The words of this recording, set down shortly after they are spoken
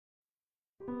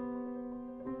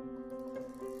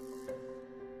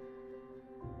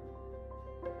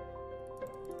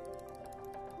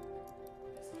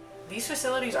these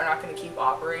facilities are not going to keep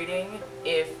operating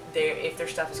if their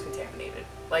stuff is contaminated.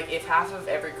 Like, if half of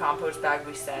every compost bag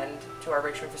we send to our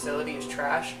Richmond facility is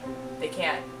trash, they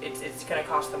can't. It's going to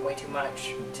cost them way too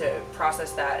much to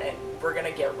process that, and we're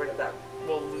going to get rid of that.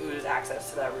 We'll lose access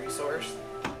to that resource.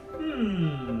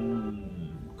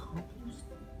 Compost.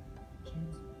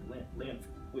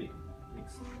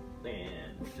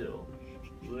 Landfill.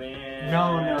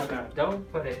 No.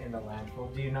 Don't put it in the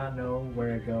landfill. Do you not know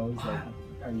where it goes? Like,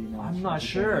 are you not? I'm not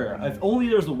sure. If only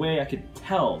there was a way I could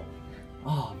tell.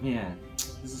 Oh man,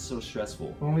 this is so stressful.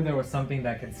 If only there was something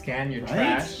that could scan your Right?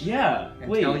 trash. Yeah.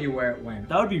 And tell you where it went.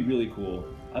 That would be really cool.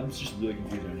 I'm just really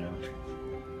confused right now.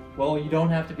 Well, you don't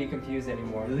have to be confused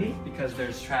anymore. Really? Because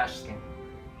there's TrashScan.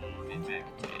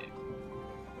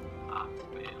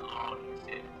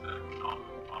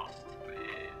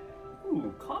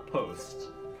 Ooh,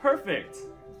 compost. Perfect.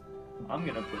 I'm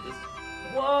gonna put this.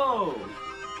 Whoa!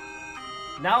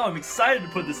 Now I'm excited to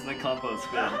put this in the compost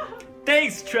bin.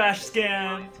 Thanks,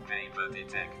 TrashScan. Paper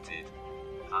detected.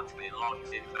 That belongs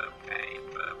in the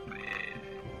paper bin.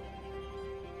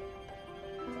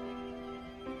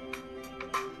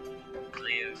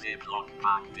 Clear Ziploc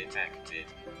bag detected.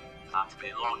 That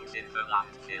belongs in the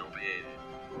landfill bin.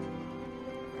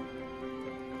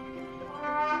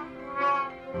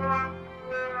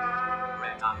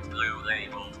 Red and blue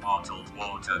labeled bottled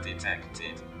water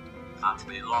detected. That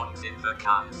belongs in the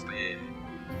cans bin.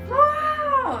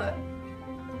 Wow!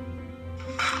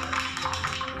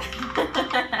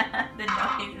 The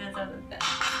noises of the best.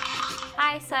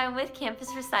 Hi, so I'm with Campus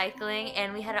Recycling,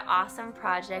 and we had an awesome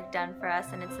project done for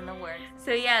us, and it's in the works.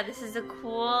 So yeah, this is a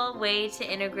cool way to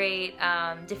integrate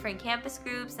different campus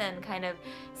groups and kind of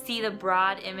see the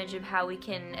broad image of how we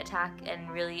can attack and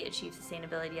really achieve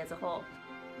sustainability as a whole.